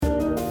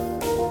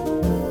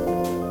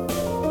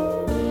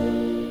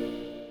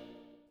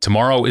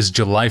Tomorrow is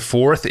July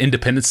 4th,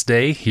 Independence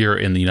Day here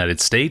in the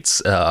United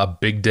States, a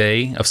big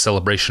day of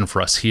celebration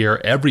for us here.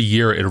 Every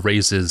year it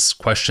raises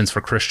questions for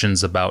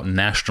Christians about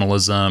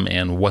nationalism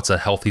and what's a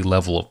healthy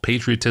level of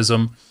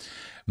patriotism.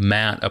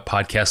 Matt, a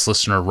podcast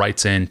listener,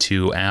 writes in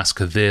to ask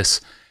this.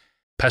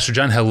 Pastor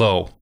John,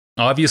 hello.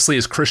 Obviously,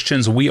 as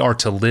Christians, we are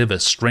to live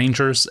as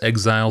strangers,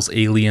 exiles,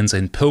 aliens,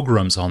 and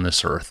pilgrims on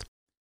this earth.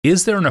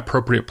 Is there an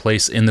appropriate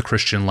place in the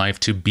Christian life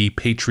to be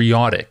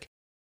patriotic?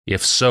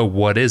 If so,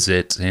 what is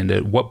it? And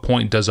at what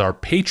point does our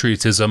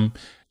patriotism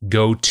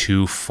go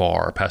too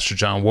far? Pastor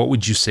John, what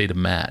would you say to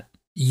Matt?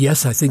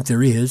 Yes, I think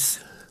there is.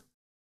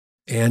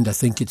 And I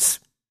think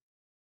it's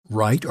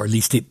right, or at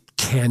least it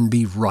can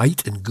be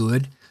right and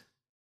good.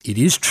 It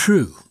is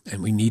true,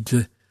 and we need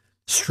to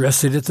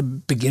stress it at the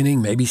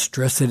beginning, maybe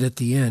stress it at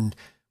the end.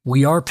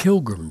 We are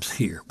pilgrims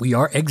here. We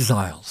are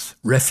exiles,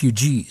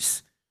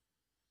 refugees,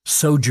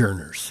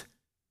 sojourners.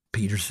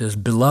 Peter says,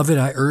 "Beloved,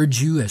 I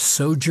urge you as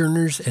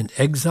sojourners and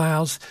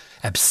exiles,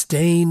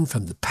 abstain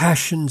from the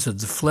passions of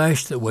the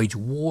flesh that wage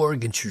war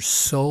against your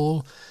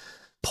soul."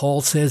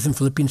 Paul says in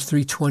Philippians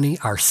 3:20,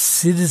 our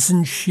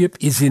citizenship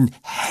is in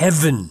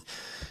heaven.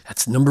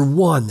 That's number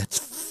one. That's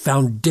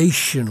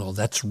foundational.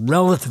 That's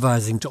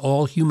relativizing to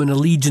all human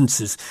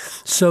allegiances.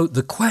 So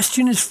the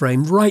question is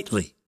framed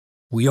rightly.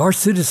 We are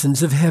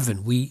citizens of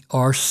heaven. We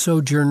are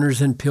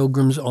sojourners and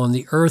pilgrims on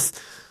the earth.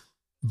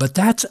 But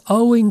that's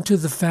owing to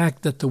the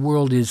fact that the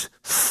world is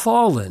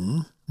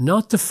fallen,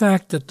 not the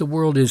fact that the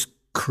world is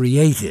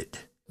created.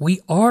 We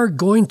are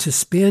going to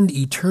spend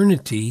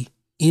eternity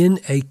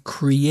in a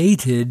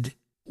created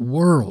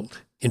world.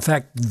 In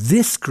fact,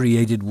 this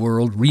created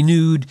world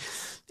renewed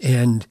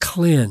and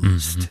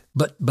cleansed.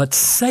 But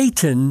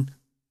Satan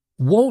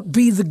won't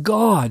be the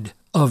God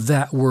of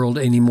that world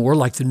anymore,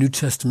 like the New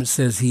Testament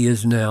says he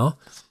is now.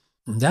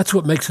 And that's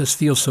what makes us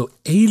feel so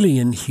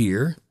alien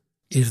here,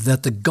 is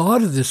that the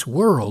God of this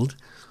world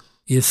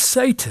is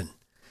Satan.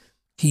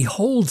 He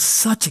holds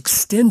such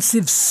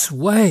extensive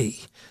sway.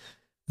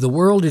 The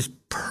world is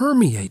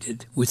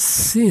permeated with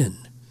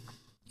sin.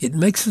 It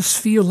makes us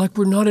feel like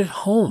we're not at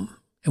home,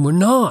 and we're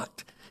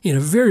not, in a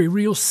very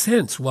real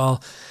sense,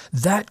 while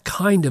that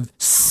kind of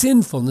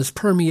sinfulness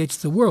permeates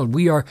the world.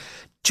 We are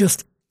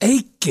just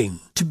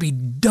aching to be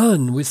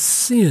done with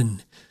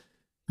sin,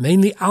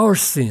 mainly our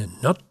sin,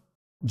 not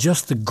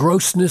just the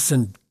grossness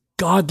and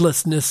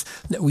godlessness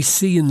that we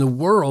see in the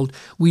world.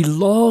 We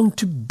long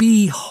to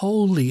be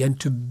holy and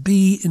to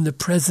be in the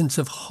presence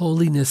of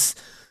holiness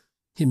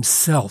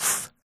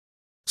himself.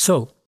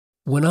 So,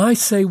 when I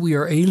say we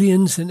are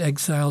aliens and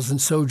exiles and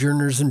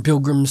sojourners and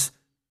pilgrims,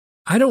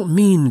 I don't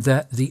mean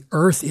that the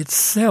earth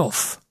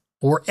itself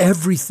or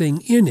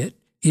everything in it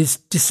is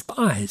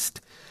despised.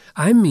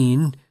 I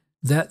mean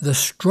that the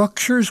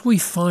structures we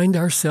find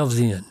ourselves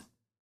in,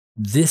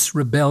 this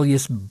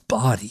rebellious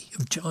body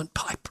of John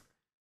Piper,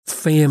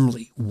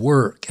 family,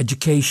 work,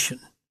 education,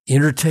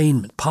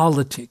 entertainment,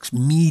 politics,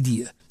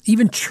 media,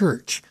 even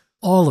church,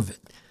 all of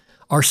it,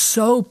 are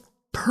so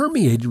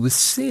permeated with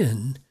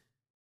sin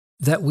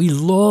that we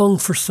long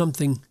for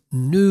something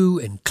new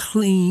and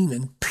clean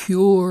and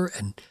pure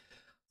and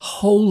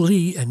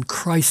holy and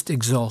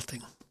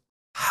Christ-exalting.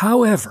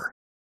 However,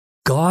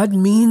 God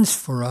means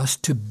for us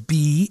to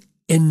be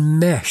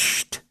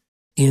enmeshed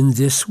in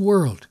this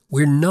world.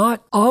 We're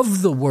not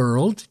of the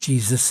world,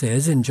 Jesus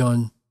says in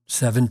John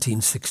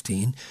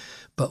 17:16,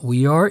 but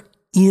we are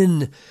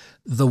in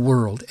the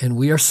world, and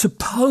we are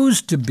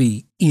supposed to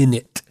be in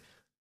it.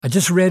 I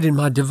just read in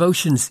my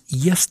devotions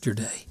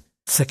yesterday,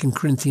 2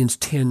 Corinthians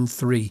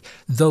 10:3,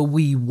 though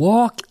we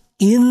walk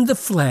in the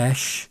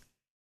flesh,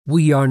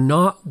 we are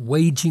not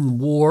waging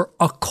war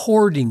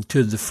according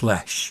to the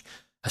flesh.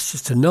 That's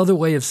just another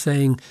way of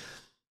saying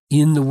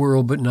in the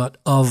world, but not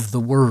of the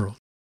world.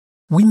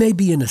 We may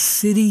be in a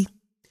city,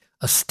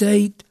 a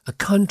state, a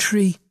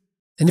country,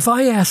 and if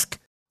I ask,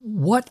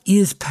 what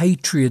is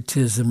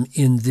patriotism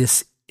in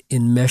this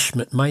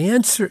enmeshment? My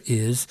answer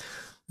is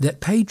that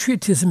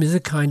patriotism is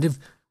a kind of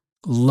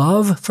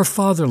love for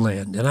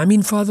fatherland. And I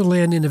mean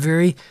fatherland in a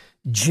very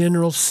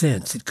general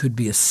sense. It could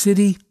be a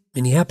city,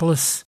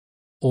 Minneapolis,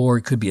 or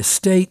it could be a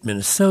state,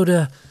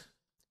 Minnesota.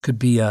 It could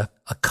be a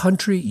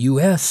country,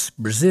 U.S.,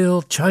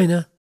 Brazil,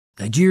 China,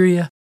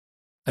 Nigeria,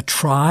 a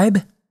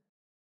tribe,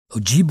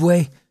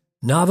 Ojibwe,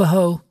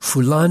 Navajo,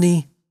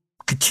 Fulani,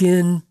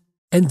 Kachin.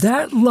 And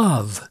that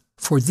love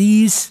for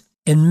these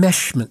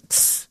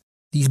enmeshments,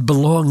 these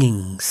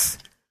belongings,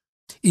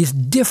 is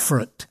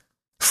different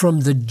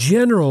from the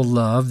general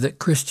love that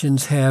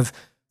Christians have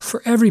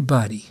for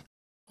everybody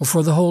or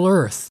for the whole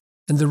earth.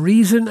 And the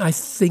reason I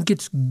think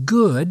it's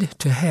good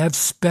to have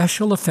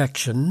special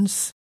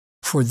affections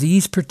for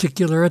these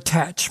particular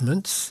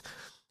attachments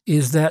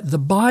is that the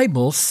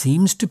Bible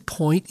seems to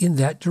point in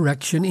that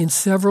direction in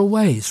several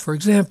ways. For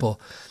example,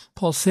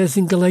 Paul says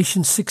in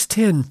Galatians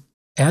 6:10,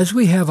 as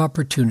we have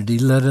opportunity,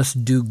 let us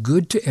do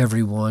good to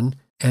everyone,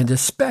 and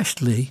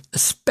especially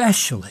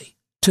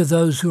to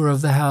those who are of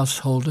the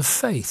household of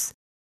faith.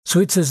 So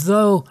it's as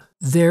though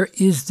there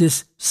is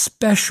this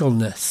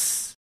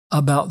specialness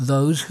about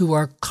those who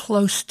are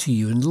close to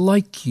you and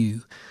like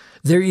you.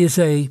 There is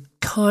a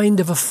kind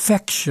of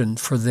affection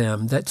for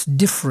them that's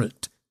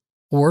different.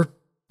 Or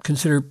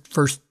consider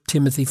 1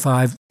 Timothy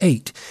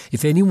 5:8.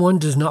 If anyone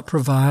does not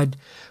provide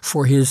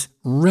for his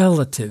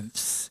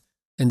relatives,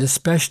 and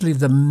especially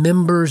the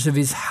members of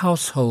his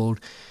household,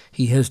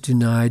 he has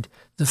denied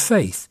the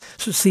faith.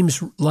 So it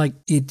seems like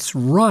it's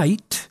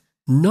right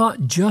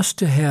not just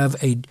to have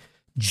a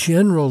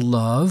general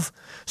love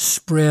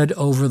spread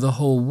over the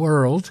whole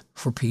world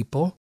for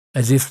people,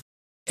 as if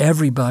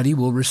everybody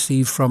will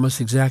receive from us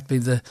exactly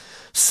the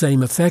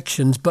same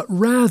affections, but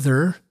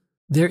rather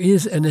there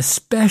is an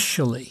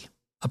especially,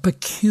 a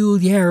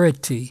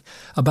peculiarity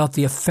about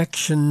the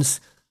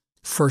affections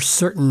for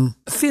certain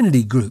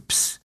affinity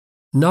groups,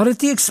 not at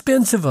the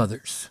expense of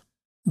others,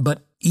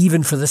 but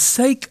even for the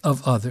sake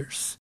of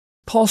others.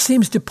 Paul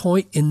seems to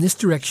point in this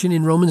direction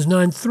in Romans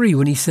 9:3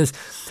 when he says,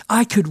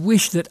 I could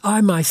wish that I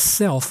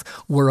myself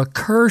were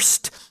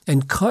accursed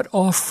and cut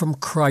off from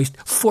Christ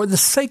for the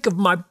sake of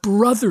my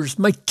brothers,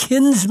 my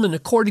kinsmen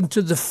according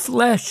to the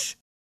flesh.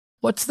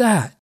 What's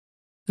that?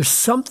 There's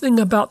something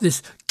about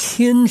this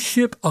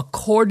kinship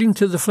according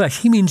to the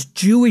flesh. He means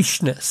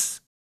Jewishness.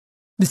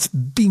 It's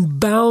being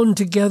bound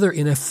together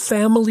in a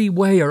family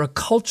way or a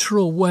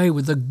cultural way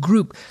with a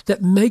group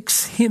that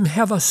makes him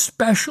have a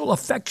special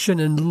affection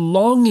and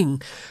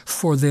longing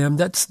for them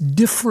that's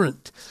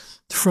different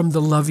from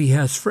the love he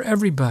has for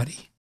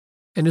everybody.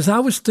 And as I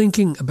was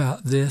thinking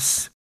about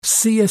this,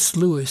 C.S.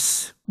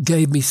 Lewis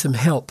gave me some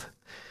help,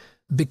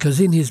 because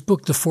in his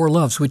book, The Four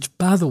Loves, which,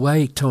 by the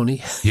way, Tony,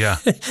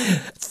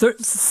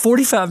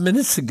 45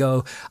 minutes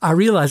ago, I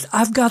realized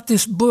I've got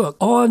this book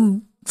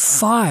on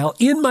file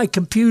in my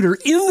computer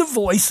in the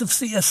voice of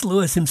C.S.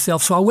 Lewis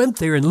himself. So I went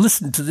there and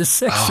listened to this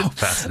section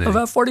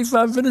about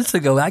 45 minutes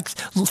ago.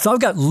 So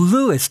I've got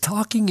Lewis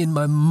talking in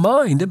my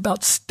mind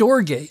about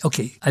Storge.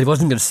 Okay, I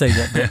wasn't going to say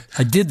that, but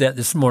I did that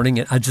this morning,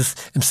 and I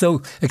just am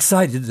so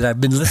excited that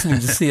I've been listening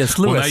to C.S.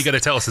 Lewis. Well, now you got to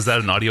tell us, is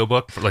that an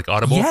audiobook, like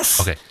Audible?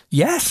 Yes. Okay.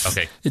 Yes.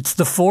 Okay. It's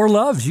The Four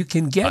Loves. You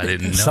can get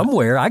it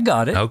somewhere. I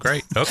got it. Oh,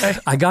 great. Okay.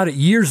 I got it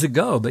years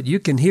ago, but you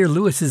can hear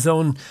Lewis's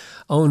own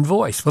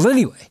voice. Well,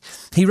 anyway,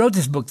 he wrote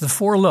this book, The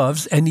Four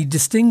Loves, and he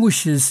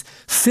distinguishes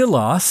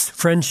philos,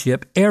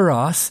 friendship,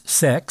 eros,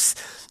 sex,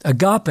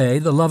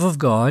 agape, the love of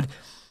God,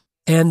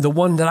 and the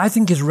one that I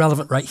think is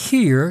relevant right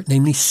here,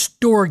 namely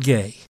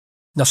storge.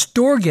 Now,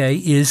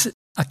 storge is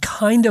a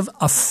kind of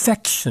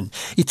affection.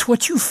 It's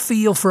what you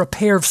feel for a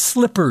pair of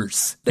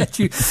slippers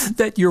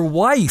that your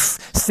wife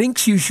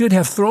thinks you should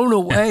have thrown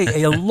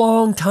away a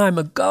long time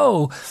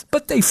ago,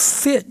 but they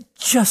fit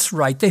just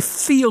right. They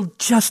feel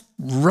just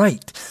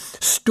right.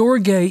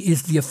 Storge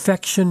is the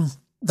affection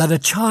that a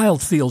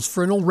child feels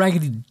for an old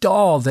raggedy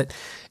doll that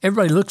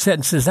everybody looks at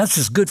and says, that's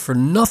just good for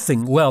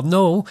nothing. Well,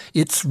 no,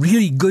 it's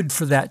really good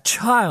for that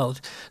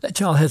child. That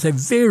child has a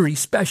very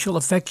special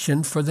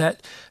affection for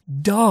that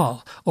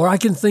doll. Or I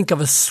can think of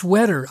a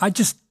sweater. I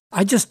just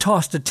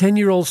tossed a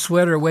 10-year-old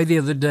sweater away the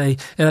other day,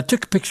 and I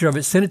took a picture of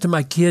it, sent it to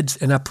my kids,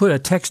 and I put a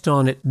text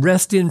on it,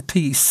 rest in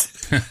peace.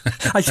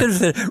 I should have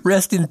said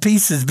rest in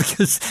pieces,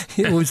 because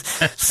it was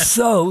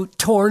so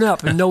torn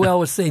up. And Noelle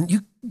was saying,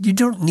 you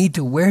don't need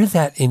to wear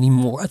that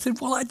anymore. I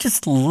said, well, I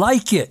just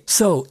like it.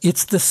 So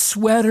it's the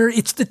sweater,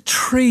 it's the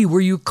tree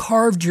where you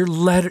carved your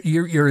letter,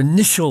 your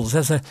initials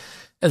as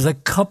a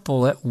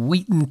couple at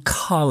Wheaton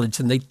College,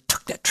 and they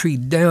took that tree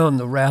down,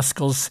 the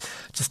rascals,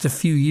 just a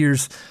few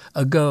years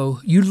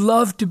ago. You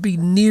love to be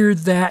near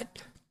that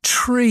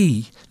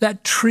tree.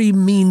 That tree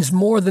means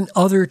more than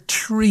other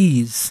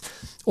trees.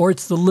 Or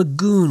it's the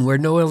lagoon where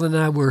Noel and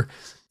I were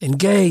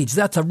engaged.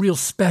 That's a real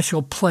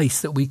special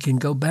place that we can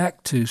go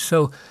back to.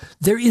 So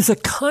there is a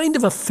kind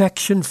of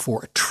affection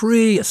for a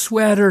tree, a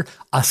sweater,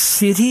 a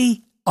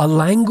city, a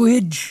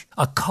language,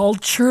 a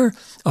culture,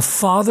 a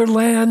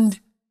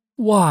fatherland.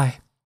 Why?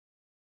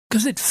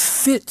 Because it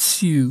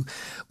fits you.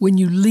 When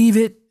you leave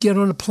it, get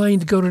on a plane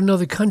to go to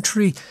another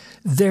country,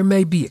 there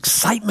may be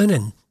excitement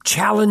and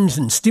challenge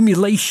and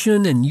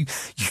stimulation, and you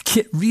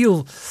get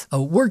real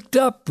worked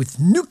up with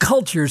new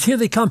cultures. Here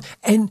they come,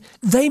 and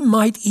they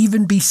might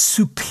even be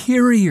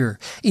superior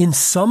in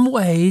some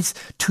ways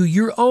to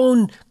your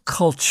own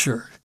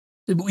culture.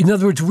 In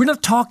other words, we're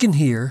not talking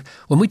here,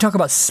 when we talk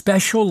about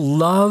special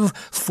love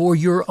for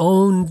your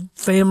own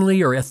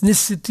family or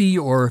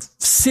ethnicity or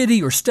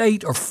city or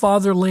state or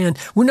fatherland,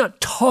 we're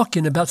not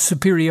talking about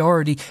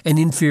superiority and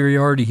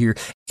inferiority here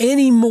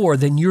any more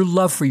than your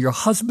love for your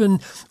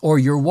husband or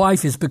your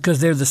wife is because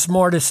they're the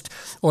smartest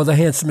or the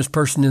handsomest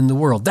person in the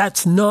world.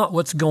 That's not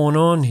what's going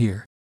on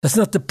here. That's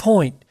not the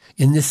point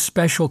in this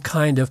special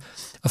kind of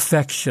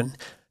affection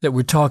that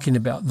we're talking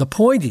about. The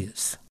point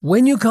is,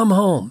 when you come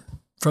home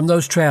from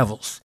those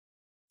travels,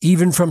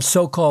 even from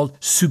so-called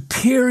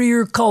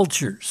superior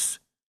cultures,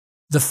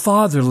 the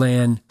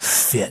fatherland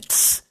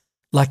fits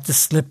like the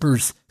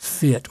slippers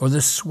fit, or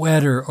the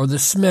sweater, or the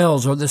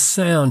smells, or the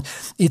sound.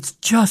 It's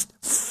just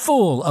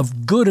full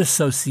of good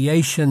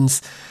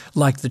associations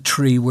like the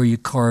tree where you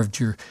carved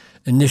your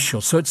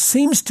initials. So it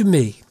seems to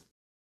me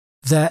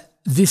that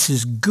this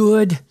is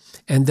good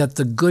and that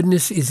the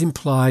goodness is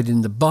implied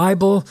in the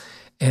Bible,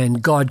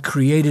 and God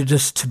created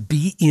us to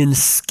be in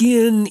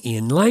skin,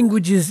 in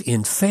languages,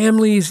 in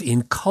families,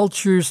 in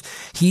cultures.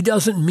 He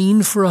doesn't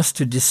mean for us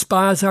to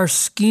despise our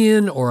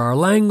skin or our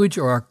language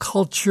or our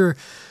culture,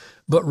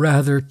 but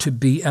rather to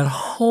be at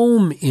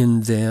home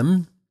in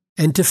them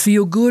and to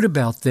feel good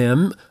about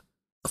them.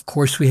 Of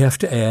course, we have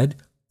to add,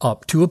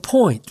 up to a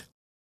point.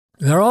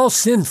 They're all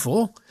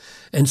sinful,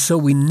 and so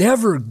we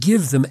never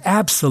give them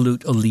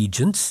absolute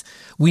allegiance.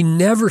 We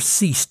never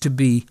cease to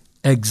be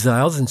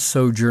exiles and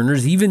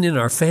sojourners, even in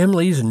our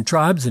families and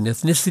tribes and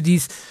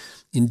ethnicities,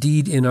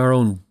 indeed in our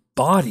own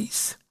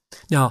bodies.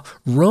 Now,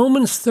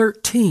 Romans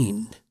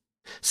 13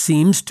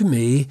 seems to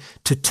me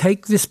to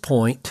take this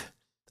point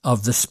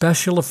of the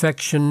special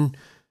affection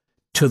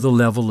to the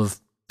level of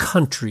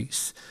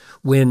countries,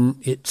 when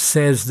it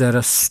says that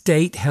a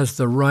state has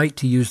the right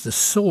to use the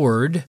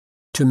sword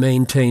to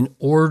maintain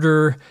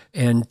order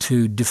and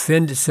to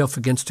defend itself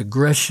against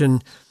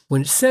aggression.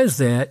 When it says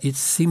that, it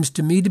seems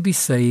to me to be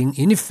saying,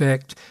 in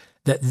effect,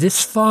 that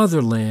this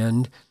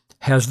fatherland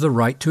has the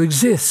right to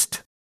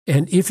exist.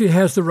 And if it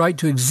has the right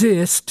to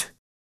exist,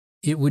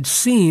 it would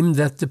seem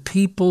that the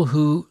people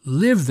who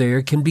live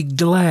there can be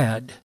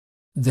glad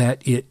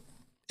that it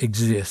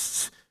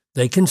exists.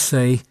 They can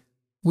say,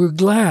 we're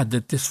glad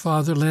that this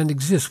fatherland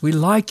exists. We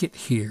like it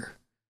here.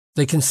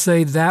 They can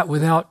say that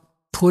without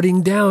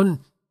putting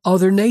down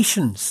other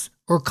nations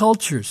or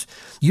cultures.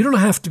 You don't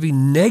have to be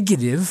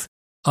negative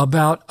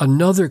about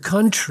another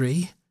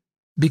country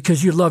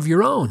because you love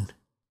your own.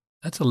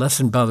 That's a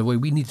lesson, by the way,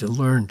 we need to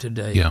learn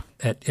today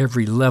at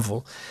every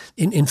level.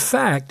 In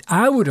fact,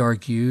 I would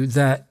argue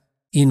that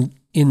in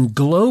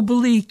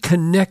globally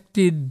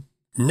connected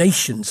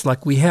nations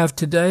like we have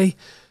today,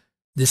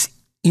 this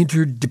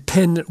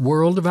interdependent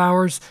world of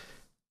ours,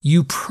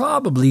 you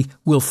probably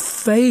will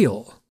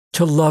fail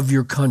to love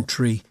your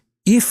country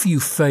if you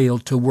fail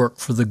to work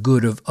for the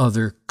good of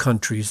other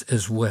countries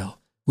as well.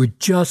 We're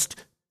just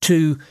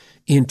too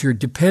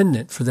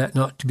interdependent for that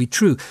not to be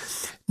true.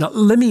 Now,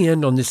 let me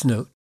end on this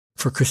note,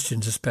 for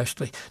Christians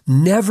especially.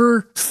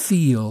 Never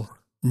feel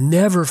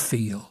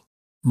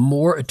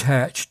more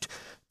attached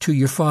to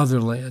your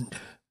fatherland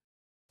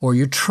or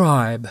your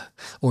tribe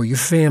or your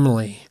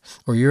family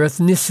or your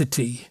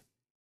ethnicity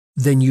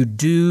than you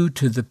do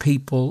to the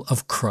people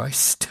of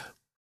Christ.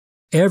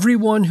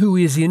 Everyone who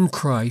is in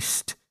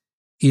Christ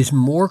is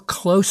more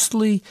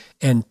closely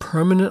and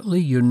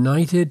permanently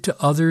united to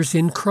others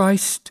in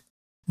Christ,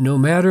 no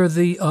matter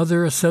the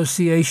other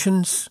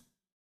associations,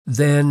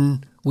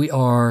 than we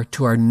are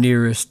to our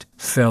nearest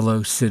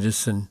fellow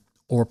citizen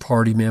or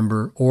party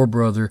member or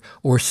brother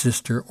or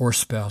sister or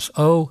spouse.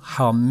 Oh,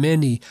 how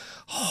many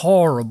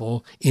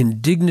horrible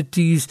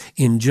indignities,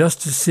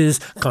 injustices,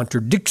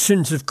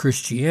 contradictions of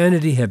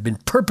Christianity have been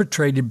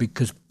perpetrated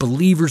because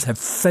believers have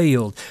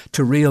failed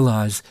to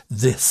realize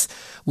this.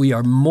 We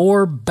are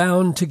more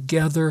bound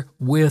together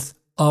with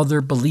other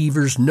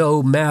believers,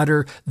 no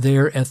matter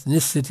their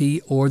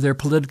ethnicity or their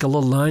political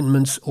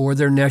alignments or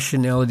their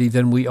nationality,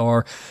 than we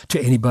are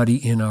to anybody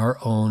in our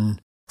own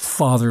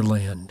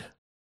fatherland.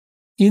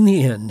 In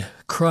the end,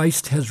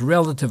 Christ has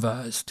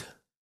relativized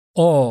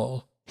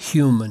all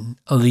human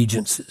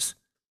allegiances,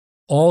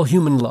 all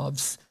human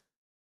loves.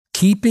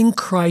 Keeping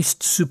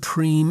Christ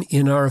supreme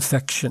in our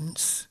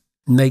affections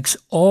makes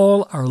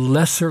all our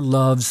lesser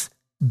loves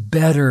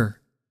better,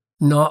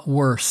 not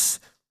worse.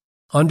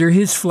 Under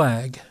his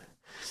flag,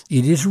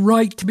 it is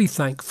right to be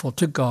thankful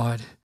to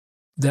God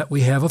that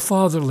we have a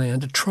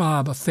fatherland, a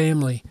tribe, a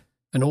family,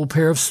 an old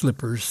pair of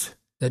slippers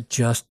that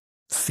just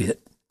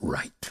fit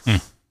right.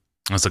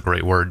 That's a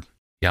great word.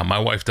 Yeah, my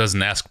wife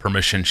doesn't ask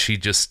permission. She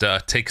just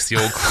takes the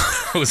old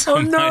clothes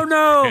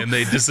no. and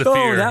they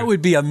disappear. Oh, that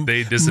would be a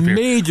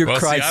major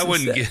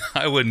crisis. See,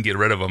 I wouldn't get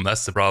rid of them.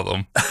 That's the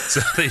problem.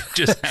 So they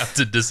just have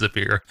to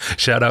disappear.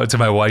 Shout out to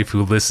my wife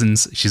who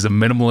listens. She's a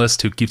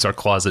minimalist who keeps our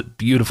closet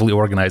beautifully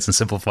organized and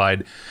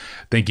simplified.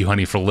 Thank you,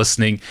 honey, for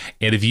listening.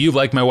 And if you,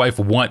 like my wife,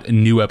 want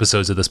new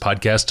episodes of this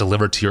podcast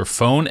delivered to your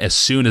phone as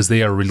soon as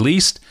they are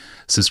released,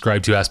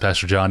 subscribe to Ask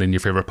Pastor John in your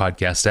favorite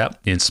podcast app,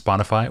 in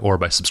Spotify, or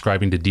by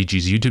subscribing to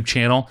DG's YouTube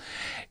channel.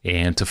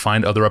 And to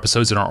find other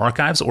episodes in our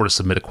archives or to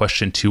submit a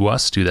question to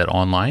us, do that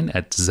online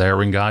at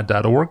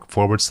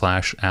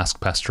desiringgod.org/Ask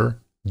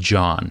Pastor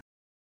John.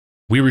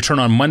 We return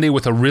on Monday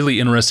with a really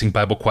interesting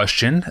Bible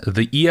question.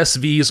 The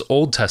ESV's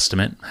Old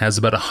Testament has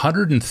about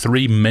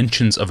 103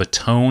 mentions of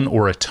atone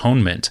or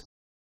atonement,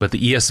 but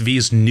the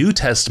ESV's New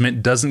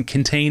Testament doesn't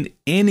contain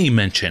any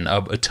mention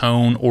of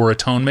atone or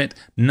atonement,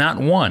 not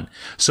one.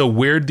 So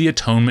where'd the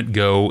atonement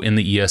go in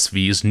the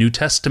ESV's New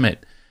Testament?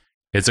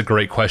 It's a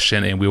great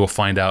question, and we will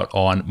find out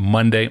on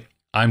Monday.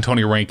 I'm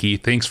Tony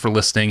Reinke. Thanks for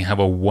listening. Have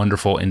a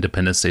wonderful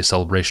Independence Day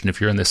celebration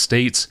if you're in the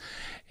States,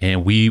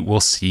 and we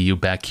will see you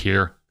back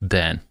here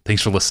then.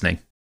 Thanks for listening.